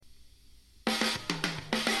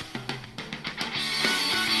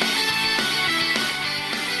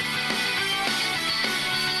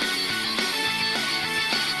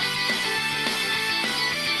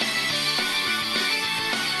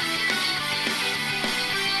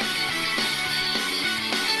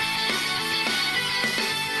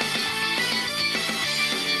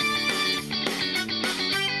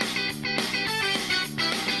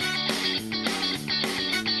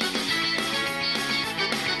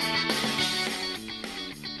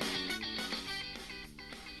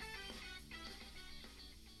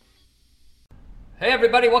Hey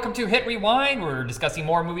everybody, welcome to Hit Rewind. We're discussing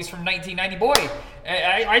more movies from 1990. Boy,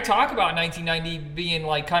 I talk about 1990 being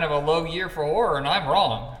like kind of a low year for horror, and I'm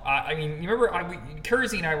wrong. I mean, you remember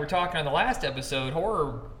Kersey and I were talking on the last episode,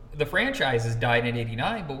 horror, the franchises died in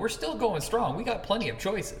 89, but we're still going strong. We got plenty of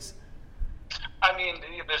choices. I mean,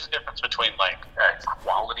 there's a difference between like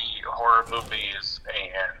quality horror movies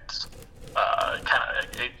and kind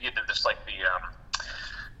of either just like the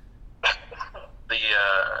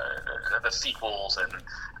sequels and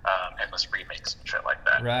endless remakes and shit like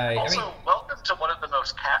that. Right. Also, welcome to one of the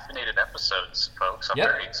most caffeinated episodes, folks. I'm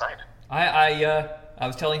very excited. I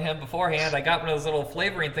was telling him beforehand, I got one of those little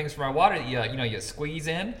flavoring things for my water that you squeeze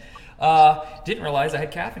in. Didn't realize I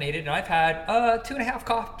had caffeinated, and I've had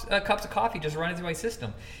 2.5 cups of coffee just running through my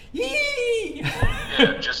system. Yee!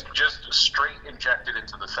 Yeah, just straight injected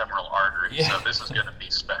into the femoral artery. Yeah. So this is going to be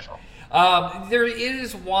special. There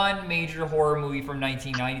is one major horror movie from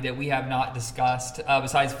 1990 that we have not discussed,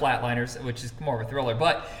 besides Flatliners, which is more of a thriller,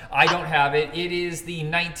 but I don't have it. It is the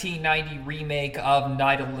 1990 remake of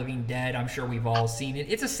Night of the Living Dead. I'm sure we've all seen it.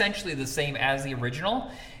 It's essentially the same as the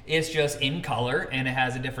original. It's just in color, and it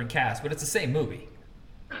has a different cast, but it's the same movie.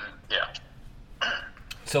 Yeah.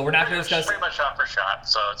 So we're not going to discuss. Pretty much shot for shot,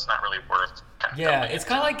 so it's not really worth. It's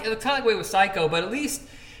kind of like the way with Psycho, but at least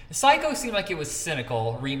Psycho seemed like it was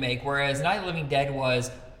cynical remake, whereas Night of the Living Dead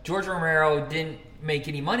was George Romero didn't make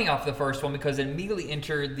any money off the first one because it immediately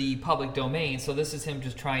entered the public domain. So this is him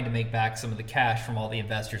just trying to make back some of the cash from all the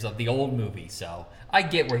investors of the old movie. So I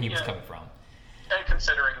get where he was coming from. And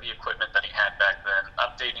considering the equipment that he had back then,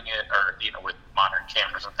 updating it, or with modern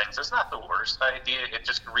cameras and things, it's not the worst idea. It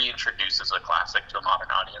just reintroduces a classic to a modern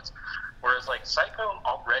audience. Whereas like Psycho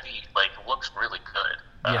already looks really good,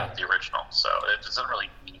 the original, so it doesn't really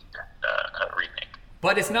need a remake.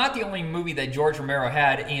 But it's not the only movie that George Romero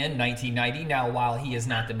had in 1990. Now, while he is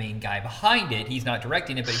not the main guy behind it, he's not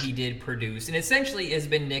directing it, but he did produce, and essentially has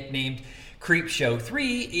been nicknamed Creepshow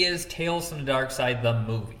 3 is Tales from the Dark Side, the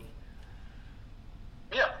movie.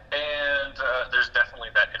 Yeah, and there's definitely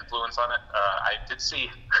that influence on it. I did see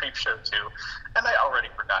Creepshow 2, and I already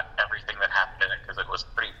forgot everything that happened in it because it was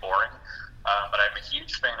pretty boring. But I'm a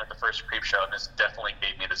huge fan of the first Creepshow, and this definitely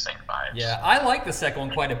gave me the same vibes. Yeah, I like the second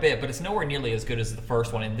one quite a bit, but it's nowhere nearly as good as the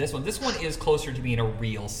first one. And this one is closer to being a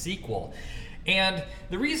real sequel. And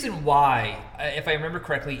the reason why, if I remember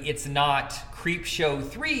correctly, it's not Creepshow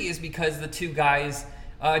 3 is because the two guys,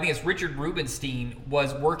 I think it's Richard Rubenstein,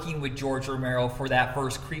 was working with George Romero for that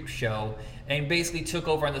first Creepshow and basically took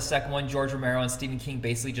over on the second one. George Romero and Stephen King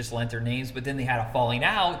basically just lent their names, but then they had a falling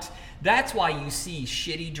out. That's why you see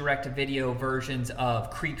shitty direct-to-video versions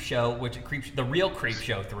of Creepshow, the real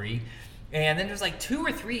Creepshow 3. And then there's 2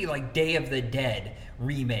 or 3 Day of the Dead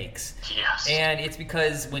remakes. Yes. And it's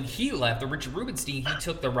because when he left, the Richard Rubenstein, he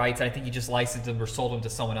took the rights. I think he just licensed them or sold them to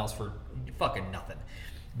someone else for fucking nothing.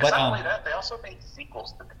 But not only that, they also made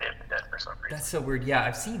sequels to The Day of the Dead for some reason. That's so weird. Yeah,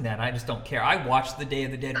 I've seen that. I just don't care. I watched the Day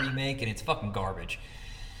of the Dead remake, and it's fucking garbage.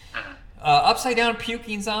 Mm-hmm. Upside down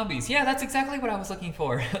puking zombies. Yeah, that's exactly what I was looking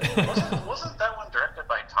for. wasn't that one directed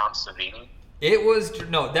by Tom Savini? It was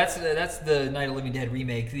that's the Night of the Living Dead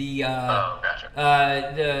remake. Gotcha.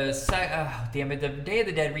 The Day of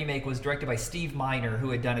the Dead remake was directed by Steve Miner,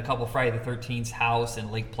 who had done a couple Friday the 13th House and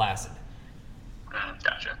Lake Placid.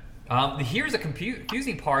 Gotcha. Here's a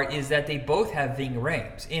confusing part is that they both have Ving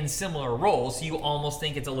Rhames in similar roles, so you almost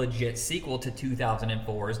think it's a legit sequel to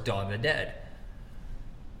 2004's Dawn of the Dead.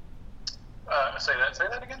 Say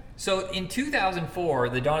that again? So in 2004,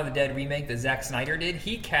 the Dawn of the Dead remake that Zack Snyder did,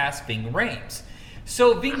 he cast Ving Rhames.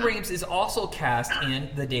 So Ving Rhames is also cast in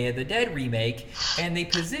the Day of the Dead remake, and they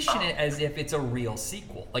position it as if it's a real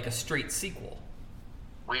sequel, like a straight sequel.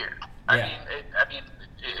 Weird. Yeah. I mean,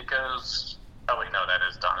 it goes. Oh wait, no, that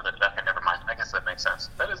is Dawn of the Dead. Okay, never mind. I guess that makes sense.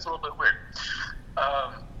 That is a little bit weird.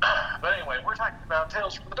 But anyway, we're talking about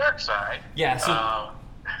Tales from the Dark Side. Yeah. So,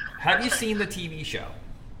 have you seen the TV show?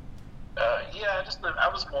 Yeah, I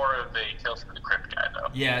was more of a Tales from the Crypt guy, though.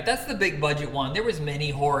 Yeah, that's the big budget one. There was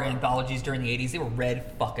many horror anthologies during the 80s. They were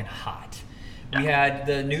red fucking hot. Yeah. We had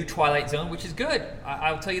the new Twilight Zone, which is good.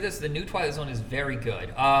 I'll tell you this, the new Twilight Zone is very good.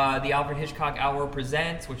 The Alfred Hitchcock Hour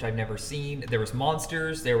Presents, which I've never seen. There was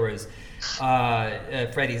Monsters. There was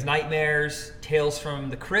Freddy's Nightmares, Tales from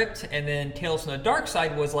the Crypt, and then Tales from the Dark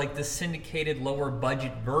Side was like the syndicated lower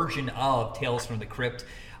budget version of Tales from the Crypt.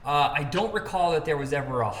 I don't recall that there was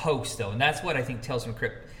ever a host, though, and that's what I think Tales from the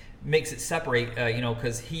Crypt makes it separate,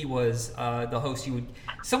 because he was the host.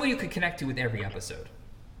 Someone you could connect to with every episode.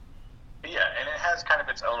 Yeah, and it has kind of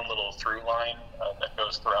its own little through line that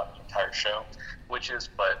goes throughout the entire show, which is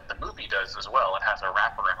what the movie does as well. It has a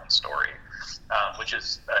wraparound story, which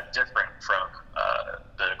is different from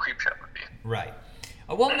Creepshow would be. Right.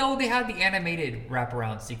 Well, no, they had the animated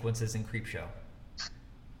wraparound sequences in Creepshow.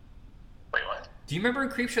 Wait, what? Do you remember in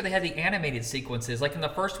Creepshow they had the animated sequences? Like in the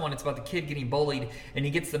first one, it's about the kid getting bullied, and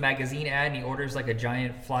he gets the magazine ad, and he orders like a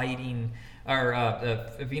giant fly-eating, or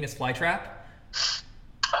a Venus flytrap.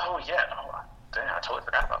 Oh, yeah. Oh, dang, I totally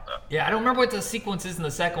forgot about that. Yeah, I don't remember what the sequence is in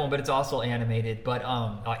the second one, but it's also animated. But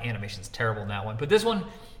animation's terrible in that one. But this one,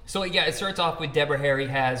 so yeah, it starts off with Deborah Harry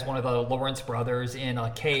has one of the Lawrence brothers in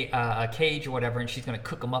a cage or whatever, and she's going to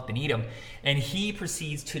cook him up and eat him. And he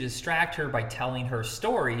proceeds to distract her by telling her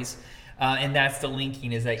stories. And that's the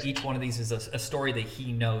linking, is that each one of these is a story that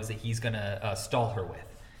he knows that he's going to stall her with.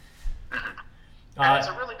 And it's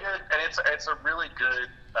a really good, it's a really good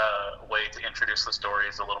way to introduce the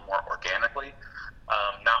stories a little more organically.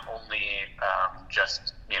 Not only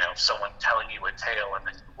just someone telling you a tale and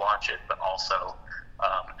then you watch it, but also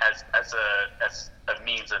as a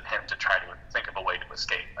means of him to try to think of a way to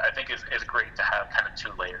escape. I think it's great to have kind of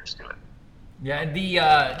two layers to it. Yeah, and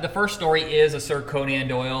the first story is a Sir Conan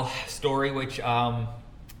Doyle story, which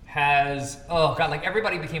has like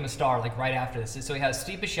everybody became a star like right after this. So he has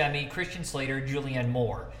Steve Buscemi, Christian Slater, Julianne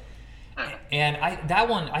Moore, and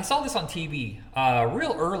I saw this on TV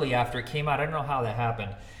real early after it came out. I don't know how that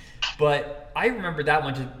happened, but I remember that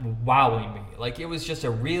one just wowing me. Like it was just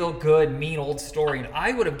a real good, mean old story, and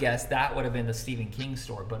I would have guessed that would have been the Stephen King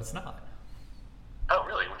story, but it's not. Oh,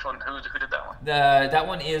 really? Which one? Who did that one? That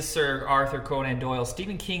one is Sir Arthur Conan Doyle.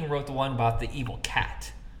 Stephen King wrote the one about the evil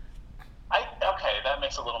cat. Okay, that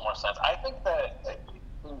makes a little more sense. I think that,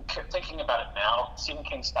 thinking about it now, Stephen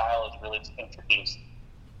King's style is really to introduce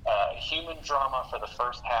human drama for the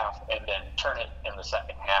first half and then turn it in the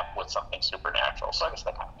second half with something supernatural. So I guess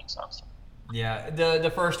that kind of makes sense. Yeah,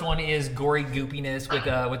 the first one is gory goopiness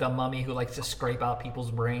with a mummy who likes to scrape out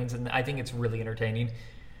people's brains, and I think it's really entertaining.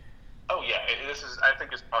 Oh yeah, I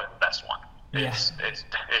think it's probably the best one. It's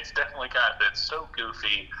definitely it's so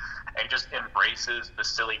goofy and just embraces the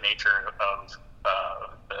silly nature of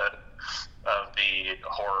the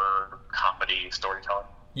horror comedy storytelling.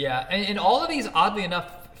 Yeah, and all of these, oddly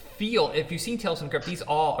enough, feel, if you've seen Tales from the Crypt,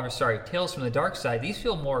 Tales from the Dark Side, these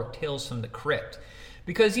feel more Tales from the Crypt.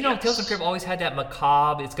 Because, Tales from the Crypt always had that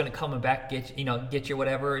macabre, it's going to come and back, get you,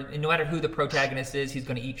 whatever. And no matter who the protagonist is, he's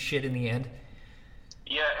going to eat shit in the end.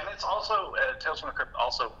 Yeah, and it's also, Tales from the Crypt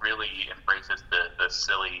also really embraces the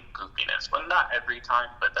silly goofiness. Well, not every time,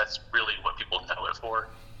 but that's really what people know it for.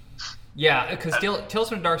 Yeah, because Tales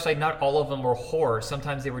from the Dark Side, not all of them were horror.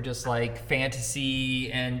 Sometimes they were just like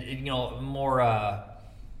fantasy and, more,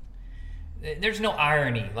 there's no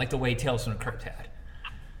irony like the way Tales from the Crypt had.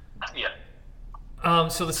 Yeah.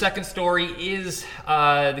 So the second story is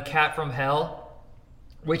The Cat from Hell,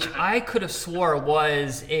 which I could have swore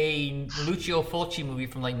was a Lucio Fulci movie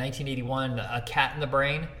from like 1981, A Cat in the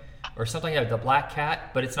Brain, or something like that, The Black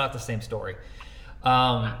Cat, but it's not the same story.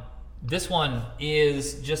 This one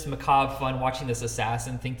is just macabre fun, watching this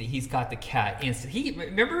assassin think that he's got the cat instant. He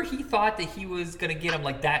thought that he was going to get him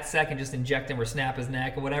like that second, just inject him or snap his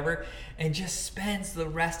neck or whatever, and just spends the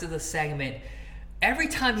rest of the segment, every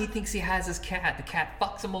time he thinks he has his cat, the cat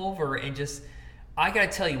fucks him over and just... I gotta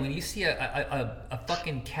tell you, when you see a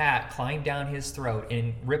fucking cat climb down his throat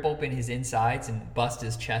and rip open his insides and bust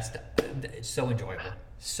his chest, it's so enjoyable.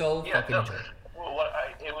 Fucking enjoyable. Well,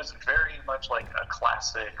 it was very much like a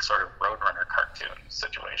classic sort of Roadrunner cartoon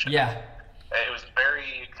situation. Yeah. It was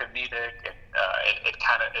very comedic.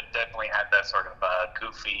 It definitely had that sort of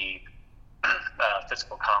goofy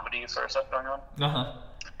physical comedy sort of stuff going on. Uh-huh.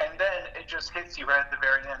 And then it just hits you right at the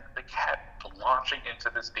very end, the cat launching into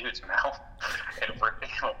this dude's mouth and ripping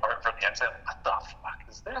him apart from the inside. What the fuck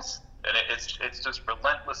is this? And it's just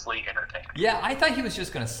relentlessly entertaining. Yeah, I thought he was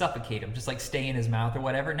just going to suffocate him, just like stay in his mouth or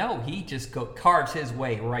whatever. No, he just carves his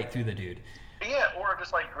way right through the dude. Yeah, or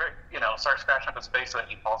just like, starts scratching up his face so that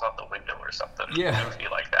he falls out the window or something. Yeah. Goofy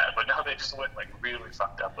like that. But no, they just went like really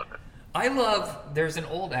fucked up with it. I love, there's an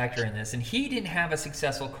old actor in this, and he didn't have a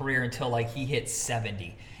successful career until like he hit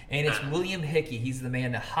 70. And it's William Hickey. He's the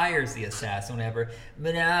man that hires the assassin whenever.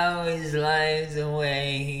 But now his life's the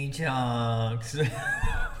way he talks.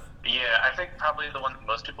 Yeah, I think probably the one that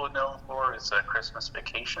most people would know him for is Christmas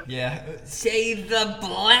Vacation. Yeah. Say the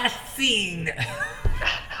blessing.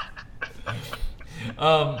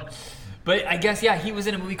 But I guess, yeah, he was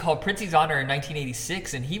in a movie called Prince's Honor in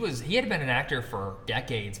 1986, and he had been an actor for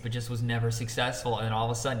decades, but just was never successful, and all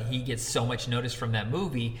of a sudden he gets so much notice from that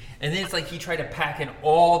movie, and then it's like he tried to pack in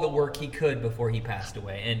all the work he could before he passed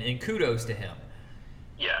away, and kudos to him.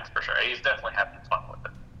 Yeah, for sure. He's definitely having fun with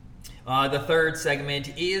it. The third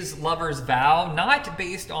segment is Lover's Vow, not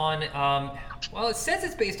based on Well, it says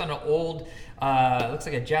it's based on an old, looks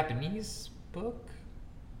like a Japanese book.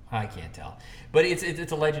 I can't tell, but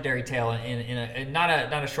it's a legendary tale in not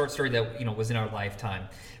a short story that was in our lifetime.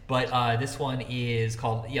 But this one is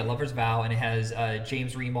called Lover's Vow, and it has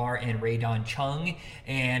James Remar and Ray Don Chung,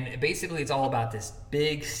 and basically it's all about this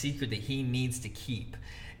big secret that he needs to keep.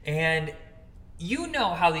 And you know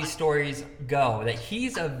how these stories go, that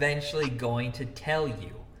he's eventually going to tell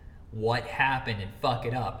you what happened and fuck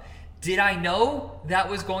it up. Did I know that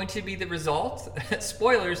was going to be the result?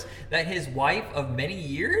 Spoilers, that his wife of many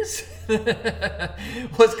years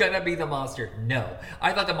was going to be the monster. No.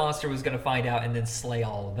 I thought the monster was going to find out and then slay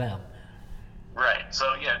all of them. Right.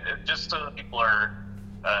 So, just so that people are...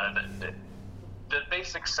 the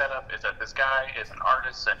basic setup is that this guy is an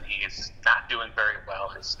artist and he's not doing very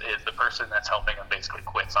well. The person that's helping him basically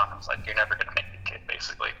quits on him. It's like, you're never going to make the kid,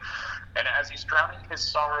 basically. And as he's drowning his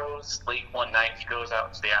sorrows, late one night, he goes out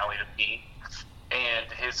into the alley to pee.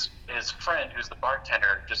 And his friend, who's the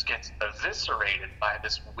bartender, just gets eviscerated by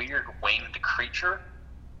this weird winged creature.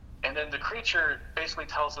 And then the creature basically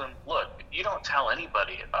tells him, look, if you don't tell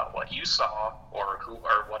anybody about what you saw or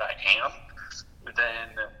what I am,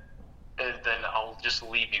 then I'll just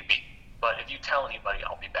leave you be. But if you tell anybody,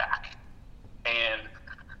 I'll be back. And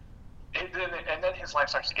then his life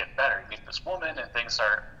starts to get better. He meets this woman, and things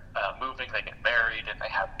start moving. They get married, and they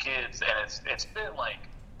have kids. And it's been like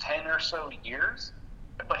 10 or so years,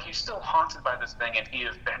 but he's still haunted by this thing. And he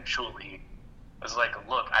eventually is like,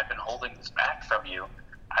 look, I've been holding this back from you.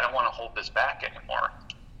 I don't want to hold this back anymore.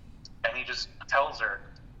 And he just tells her.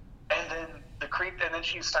 And then and then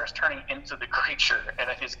she starts turning into the creature, and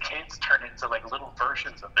then his kids turn into like little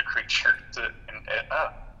versions of the creature.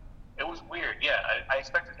 It was weird. Yeah, I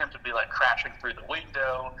expected him to be like crashing through the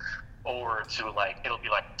window, or to like it'll be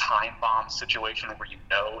like a time bomb situation where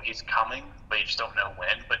he's coming, but you just don't know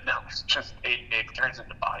when. But no, it's just it turns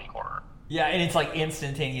into body horror. Yeah, and it's like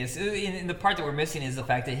instantaneous. And the part that we're missing is the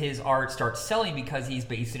fact that his art starts selling because he's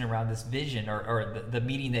basing around this vision or the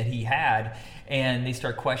meeting that he had, and they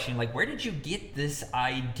start questioning, like, where did you get this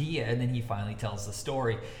idea? And then he finally tells the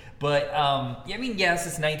story. But, yes,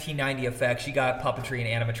 it's 1990 effects. You got puppetry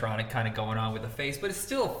and animatronic kind of going on with the face, but it's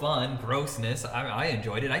still fun grossness. I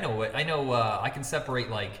enjoyed it. I can separate,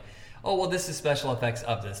 like, oh, well, this is special effects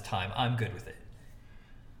of this time. I'm good with it.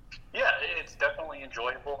 Yeah, it's definitely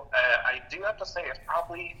enjoyable. I do have to say,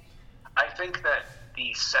 I think that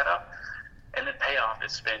the setup and the payoff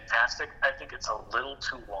is fantastic. I think it's a little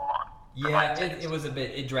too long. Yeah,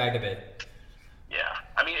 it dragged a bit. Yeah,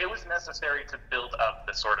 I mean, it was necessary to build up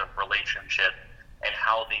the sort of relationship and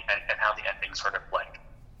how the ending sort of like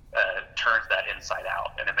turns that inside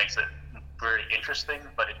out, and it makes it very interesting,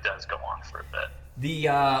 but it does go on for a bit.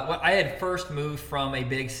 I had first moved from a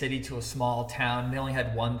big city to a small town, and they only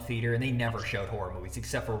had one theater, and they never showed horror movies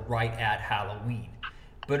except for right at Halloween.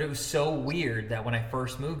 But it was so weird that when I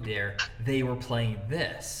first moved there, they were playing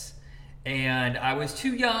this. And I was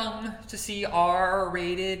too young to see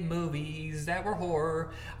R-rated movies that were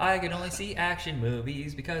horror. I could only see action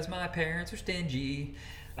movies because my parents were stingy.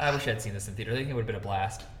 I wish I'd seen this in theater. I think it would have been a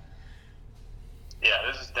blast. Yeah,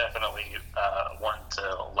 this is definitely one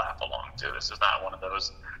to laugh along to. This is not one of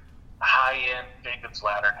those high-end Jacob's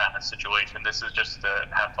Ladder kind of situation. This is just to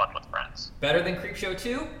have fun with friends. Better than Creepshow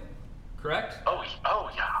 2, correct? Oh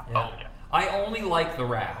yeah. I only like The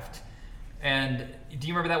Raft. And do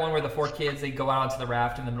you remember that one where the four kids, they go out onto the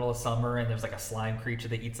raft in the middle of summer and there's like a slime creature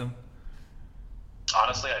that eats them?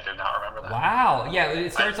 Honestly, I do not remember that. Wow. Yeah,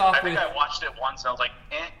 it starts off with... I think I watched it once and I was like,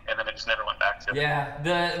 and then I just never went back to it. Yeah,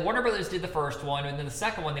 the Warner Brothers did the first one, and then the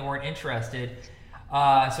second one they weren't interested.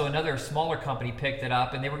 So another smaller company picked it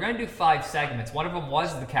up, and they were going to do 5 segments. One of them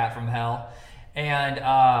was The Cat from Hell, and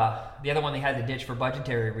the other one they had to ditch for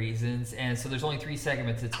budgetary reasons. And so there's only 3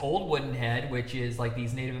 segments. It's Old Wooden Head, which is like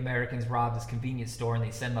these Native Americans rob this convenience store, and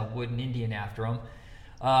they send a wooden Indian after them.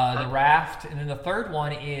 The Raft, and then the third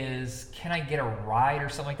one is Can I Get a Ride or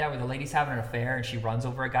something like that, where the lady's having an affair and she runs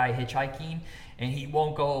over a guy hitchhiking and he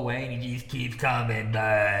won't go away and he just keeps coming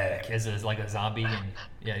back as like a zombie, and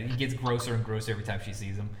yeah, he gets grosser and grosser every time she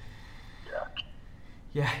sees him.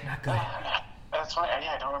 Yeah, not good. That's funny.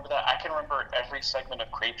 Yeah, I don't remember that. I can remember every segment of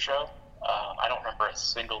Creepshow. I don't remember a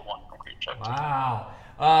single one from Creepshow. Wow.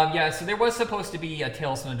 So there was supposed to be a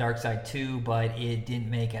Tales from the Dark Side 2, but it didn't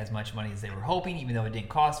make as much money as they were hoping, even though it didn't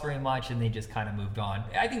cost very much, and they just kind of moved on.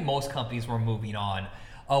 I think most companies were moving on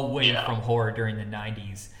away from horror during the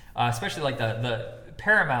 90s, especially like the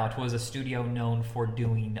Paramount was a studio known for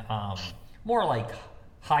doing more like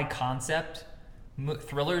high concept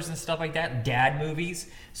thrillers and stuff like that, dad movies.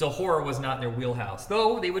 So horror was not in their wheelhouse.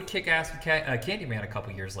 Though they would kick ass with Candyman a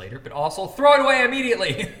couple years later, but also throw it away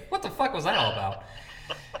immediately. What the fuck was that all about?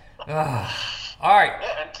 All right.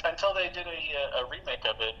 Yeah, until they did a remake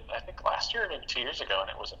of it, I think last year, maybe 2 years ago, and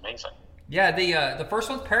it was amazing. Yeah, the first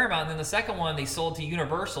one's Paramount, and then the second one they sold to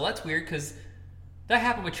Universal. That's weird because that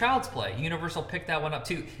happened with Child's Play. Universal picked that one up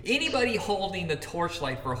too. Anybody holding the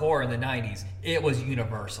torchlight for horror in the 90s, it was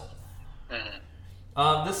Universal. Mm-hmm.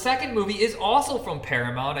 The second movie is also from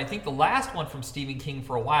Paramount. I think the last one from Stephen King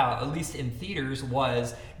for a while, at least in theaters,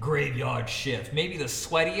 was Graveyard Shift. Maybe the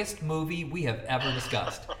sweatiest movie we have ever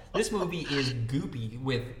discussed. This movie is goopy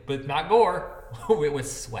but not gore, with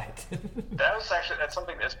sweat. That's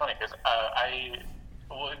something that's funny because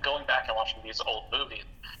going back and watching these old movies,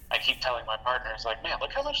 I keep telling my partners, like, man,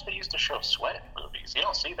 look how much they used to show sweat in movies. You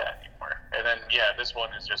don't see that anymore. And then, this one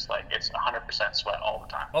is just like, it's 100% sweat all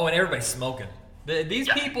the time. Oh, and everybody's smoking. These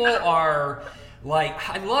people are like,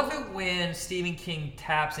 I love it when Stephen King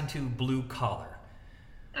taps into blue collar.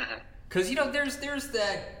 Because, there's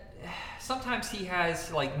that, sometimes he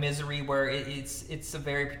has like Misery where it's a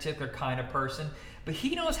very particular kind of person. But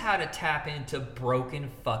he knows how to tap into broken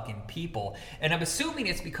fucking people. And I'm assuming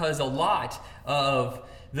it's because a lot of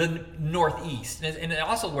the Northeast, and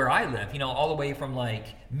also where I live, all the way from like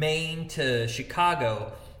Maine to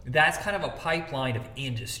Chicago, that's kind of a pipeline of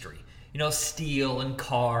industry. Steel and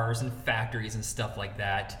cars and factories and stuff like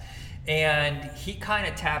that. And he kind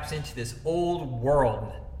of taps into this old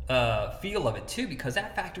world feel of it too, because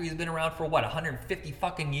that factory has been around for 150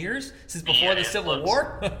 fucking years? Since before the Civil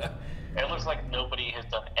War? It looks like nobody has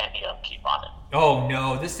done any upkeep on it. Oh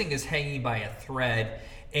no, this thing is hanging by a thread.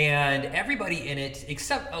 And everybody in it,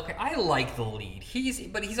 except, okay, I like the lead.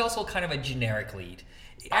 But he's also kind of a generic lead.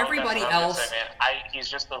 Everybody else... Say, man. He's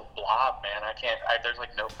just a blob, man. There's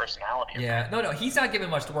like no personality. Yeah, no, he's not given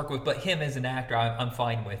much to work with, but him as an actor, I'm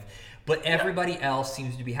fine with. But everybody else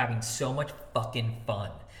seems to be having so much fucking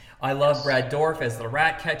fun. I love Brad Dourif as the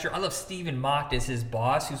rat catcher. I love Stephen Mock as his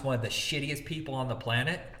boss, who's one of the shittiest people on the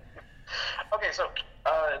planet. Okay, so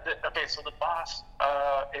the boss,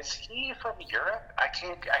 is he from Europe? I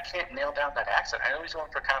can't nail down that accent. I know he's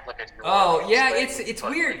going for kind of like a New Orleans thing, it's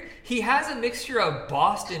weird. He has a mixture of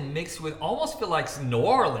Boston mixed with almost feel like New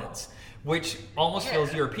Orleans, which almost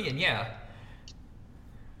feels European. Yeah.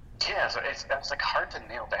 Yeah, so it's like hard to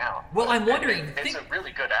nail down. Well, I'm wondering. It's a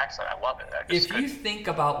really good accent. I love it. If you think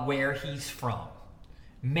about where he's from,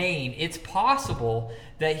 Maine, it's possible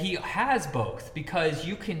that he has both, because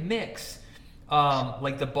you can mix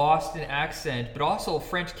like the Boston accent, but also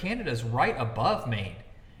French Canada's right above Maine.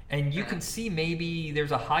 And you can see maybe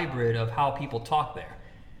there's a hybrid of how people talk there.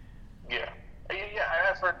 Yeah,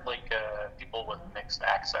 I've heard like people with mixed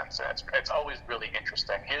accents, and it's always really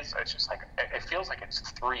interesting. It's just like, it feels like it's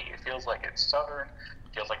three. It feels like it's Southern,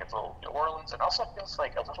 it feels like it's a little New Orleans, and also feels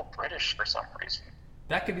like a little British for some reason.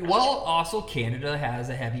 That could be. Well, also Canada has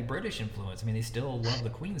a heavy British influence. I mean, they still love the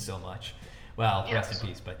Queen so much. Well, rest in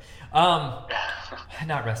peace, but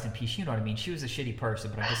not rest in peace. You know what I mean? She was a shitty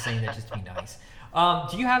person, but I'm just saying that just to be nice.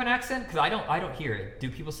 Do you have an accent? Because I don't hear it. Do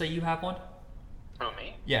people say you have one? Who,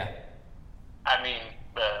 me? Yeah. I mean,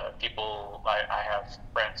 people. I have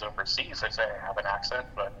friends overseas that say I have an accent,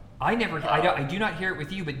 but I do not hear it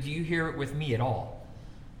with you. But do you hear it with me at all?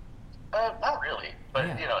 Not really,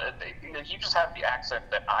 but you just have the accent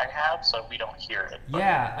that I have, so we don't hear it. But...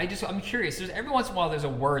 Yeah, I'm curious. There's every once in a while there's a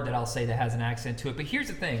word that I'll say that has an accent to it, but here's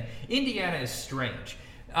the thing: Indiana is strange.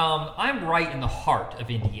 I'm right in the heart of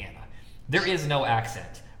Indiana. There is no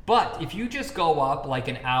accent. But if you just go up like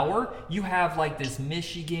an hour, you have like this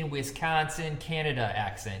Michigan, Wisconsin, Canada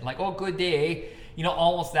accent. Like, oh, good day.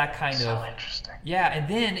 Almost that kind of... So interesting. Yeah, and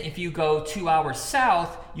then if you go 2 hours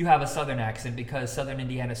south, you have a southern accent because southern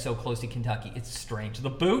Indiana is so close to Kentucky. It's strange. The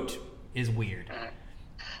boot is weird.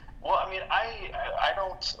 Well, I mean, I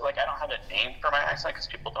don't have a name for my accent because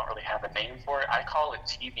people don't really have a name for it. I call it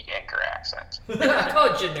TV anchor accent. I call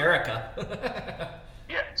it Generica.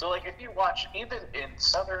 Yeah, so like if you watch, even in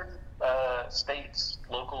southern states,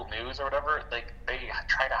 local news or whatever, like they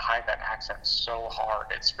try to hide that accent so hard.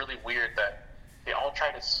 It's really weird that they all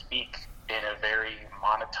try to speak in a very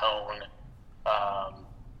monotone,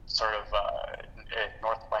 sort of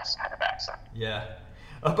Northwest kind of accent. Yeah.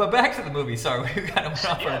 But back to the movie. Sorry, we kind of went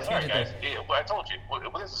off on a tangent there. Well, I told you,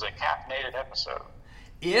 this is a caffeinated episode.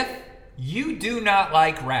 If you do not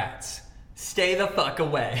like rats, stay the fuck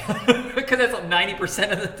away. Because that's like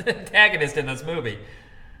 90% of the antagonist in this movie.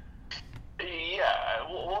 Yeah,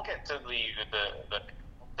 we'll get to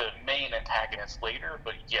the main antagonist later,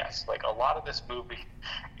 but yes, like a lot of this movie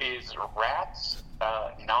is rats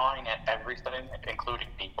gnawing at everything, including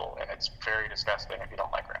people, and it's very disgusting if you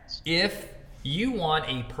don't like rats. If you want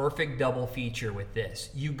a perfect double feature with this,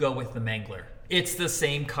 you go with the Mangler. It's the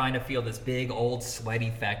same kind of feel, this big, old, sweaty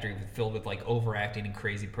factory filled with, like, overacting and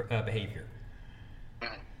crazy behavior.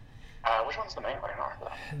 Which one's the Mangler? I don't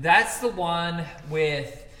know. That's the one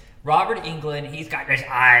with Robert Englund. He's got this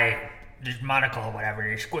eye, this monocle, whatever,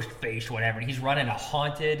 this squished face, whatever. And he's running a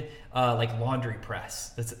haunted, like, laundry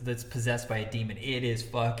press that's possessed by a demon. It is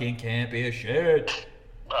fucking campy as shit.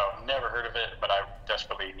 Oh, never heard of it, but I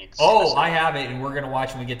desperately need to see Oh, this. I have it, and we're going to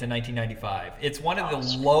watch when we get to 1995. It's one of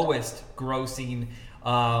the lowest grossing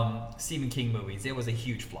Stephen King movies. It was a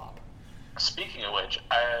huge flop. Speaking of which,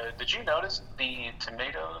 did you notice the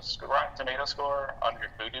Rotten Tomato score on your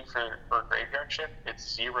Voodoo for Graveyard Shift?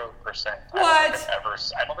 It's 0%. What?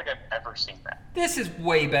 I don't think I've ever seen that. This is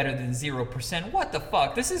way better than 0%. What the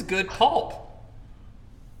fuck? This is good pulp.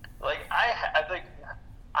 Like, I think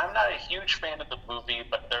I'm not a huge fan of the movie,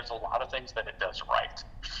 but there's a lot of things that it does right.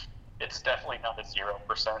 It's definitely not a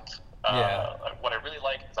 0%. Yeah. What I really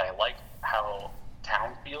like is I like how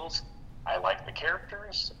town feels. I like the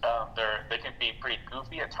characters. They can be pretty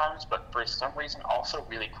goofy at times, but for some reason also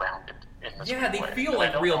really grounded in this. Yeah, they feel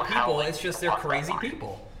like real people. It's just they're crazy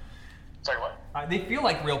people. Sorry, what? They feel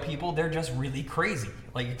like real people. They're just really crazy,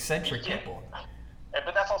 like eccentric people.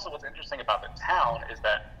 But that's also what's interesting about the town is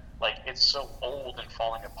that, like, it's so old and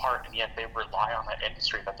falling apart, and yet they rely on that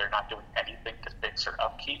industry that they're not doing anything to fix or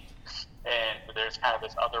upkeep. And there's kind of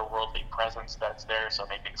this otherworldly presence that's there, so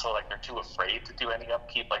like they're too afraid to do any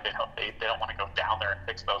upkeep. Like they don't want to go down there and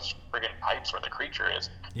fix those friggin' pipes where the creature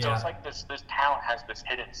is. Yeah. So it's like this town has this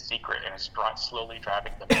hidden secret, and it's slowly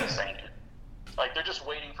driving them insane. Like they're just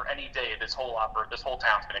waiting for any day this whole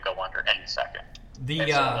town's going to go under any second.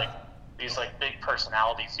 These like big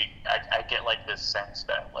personalities, I get like this sense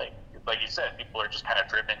that like you said, people are just kind of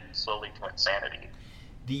driven slowly to insanity.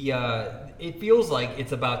 It feels like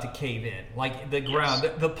it's about to cave in. Like the ground,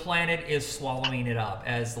 the planet is swallowing it up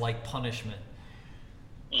as like punishment.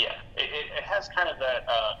 Yeah, it has kind of that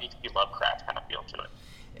H.P. Lovecraft kind of feel to it.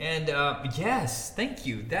 And yes, thank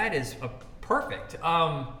you. That is perfect.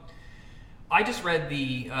 I just read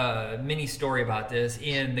the mini story about this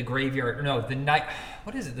in the Graveyard. No, the night.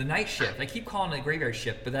 What is it? The Night Shift. I keep calling it Graveyard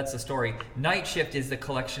Shift, but that's the story. Night Shift is the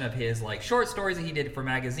collection of his like short stories that he did for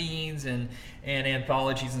magazines and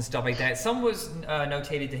anthologies and stuff like that. Some was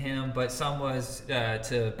notated to him, but some was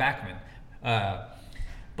to Bachman.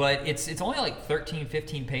 But it's only like 13,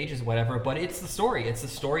 15 pages, whatever. But it's the story. It's the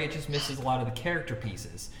story. It just misses a lot of the character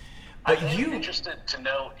pieces. But I'm interested to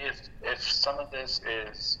know if some of this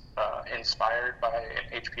is inspired by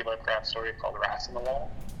an H.P. Lovecraft story called Rats in the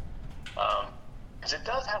Wall, because it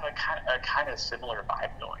does have a kind of similar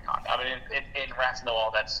vibe going on. I mean, in Rats in the Wall,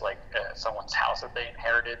 that's like someone's house that they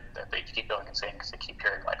inherited that they keep going insane because they keep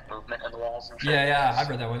hearing like movement in the walls and shit. Yeah, I've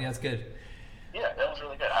read that one. Yeah, that's good. Yeah, that was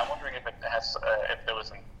really good. I'm wondering if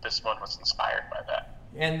this one was inspired by that.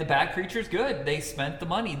 And the Bat Creature's good. They spent the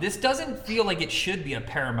money. This doesn't feel like it should be a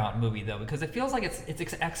Paramount movie, though, because it feels like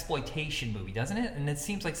it's an exploitation movie, doesn't it? And it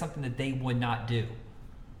seems like something that they would not do.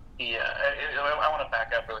 Yeah, I want to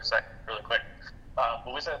back up really quick.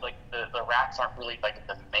 But we said, like, the rats aren't really, like,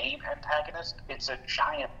 the main antagonist. It's a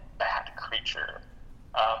giant bat creature.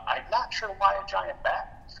 I'm not sure why a giant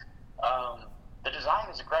bat. The design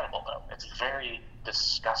is incredible, though. It's very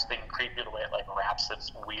disgusting, creepy the way it like wraps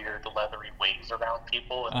its weird leathery wings around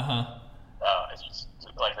people. And, it's just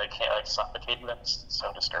like they can't like suffocating them. It's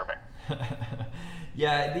so disturbing.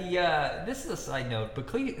 Yeah, this is a side note, but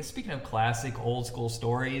speaking of classic old school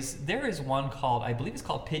stories, there is one called, I believe it's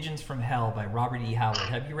called Pigeons from Hell by Robert E. Howard.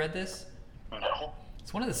 Have you read this? No.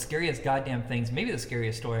 It's one of the scariest goddamn things, maybe the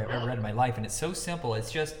scariest story I've ever read in my life, and it's so simple.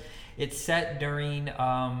 It's set during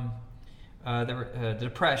the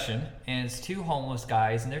Depression, and it's two homeless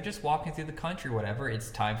guys, and they're just walking through the country, whatever. It's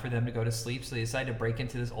time for them to go to sleep, so they decide to break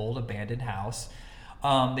into this old abandoned house.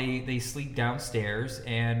 They sleep downstairs,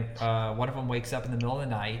 and one of them wakes up in the middle of the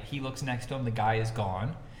night. He looks next to him, the guy is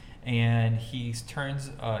gone, and he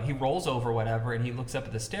rolls over, whatever, and he looks up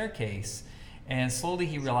at the staircase, and slowly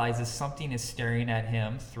he realizes something is staring at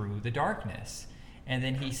him through the darkness. And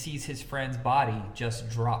then he sees his friend's body just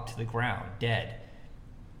drop to the ground, dead.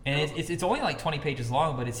 And it's only like 20 pages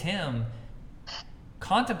long, but it's him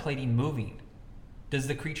contemplating moving. Does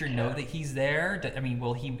the creature know that he's there? I mean,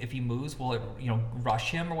 if he moves, will it, rush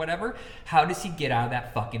him or whatever? How does he get out of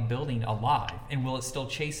that fucking building alive? And will it still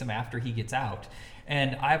chase him after he gets out?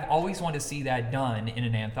 And I've always wanted to see that done in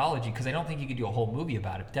an anthology, because I don't think you could do a whole movie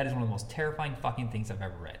about it. But that is one of the most terrifying fucking things I've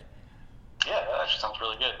ever read. Yeah, that sounds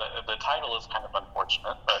really good. The title is kind of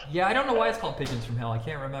unfortunate, but Yeah, I don't know why it's called Pigeons from Hell. I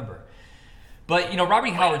can't remember. But, Robert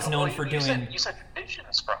E. Howard's known for doing... You said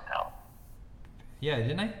Pigeons from Hell. Yeah,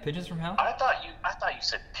 didn't I? Pigeons from Hell? I thought you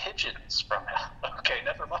said Pigeons from Hell. Okay,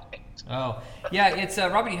 never mind. Oh, yeah, it's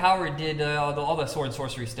Robert E. Howard did all the sword and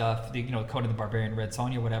sorcery stuff, Conan the Barbarian, Red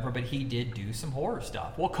Sonja, whatever, but he did do some horror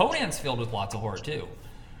stuff. Well, Conan's filled with lots of horror, too.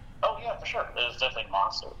 Oh, yeah, for sure. There's definitely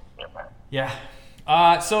monster in there.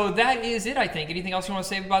 Yeah. So that is it, I think. Anything else you want to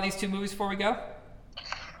say about these two movies before we go?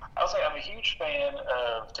 I was like, I'm a huge fan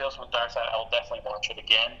of Tales from the Dark Side. I'll definitely watch it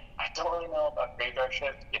again. I don't really know about Graveyard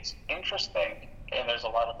Shift. It's interesting, and there's a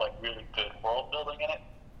lot of really good world building in it.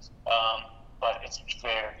 But it's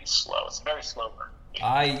very slow. It's a very slow burn.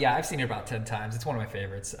 I've seen it about 10 times. It's one of my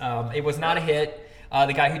favorites. It was not a hit.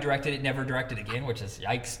 The guy who directed it never directed again, which is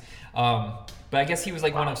yikes. But I guess he was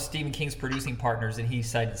one of Stephen King's producing partners, and he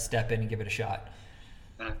decided to step in and give it a shot.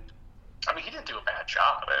 I mean, he didn't do a bad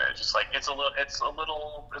job. It's just it's a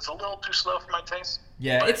little too slow for my taste.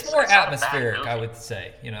 Yeah, it's more atmospheric, I would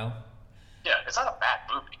say. Yeah, it's not a bad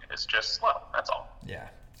movie. It's just slow. That's all. Yeah.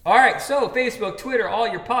 All right. So Facebook, Twitter, all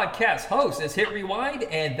your podcast hosts is Hit Rewind,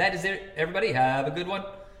 and that is it. Everybody, have a good one.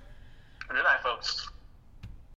 Good night, folks.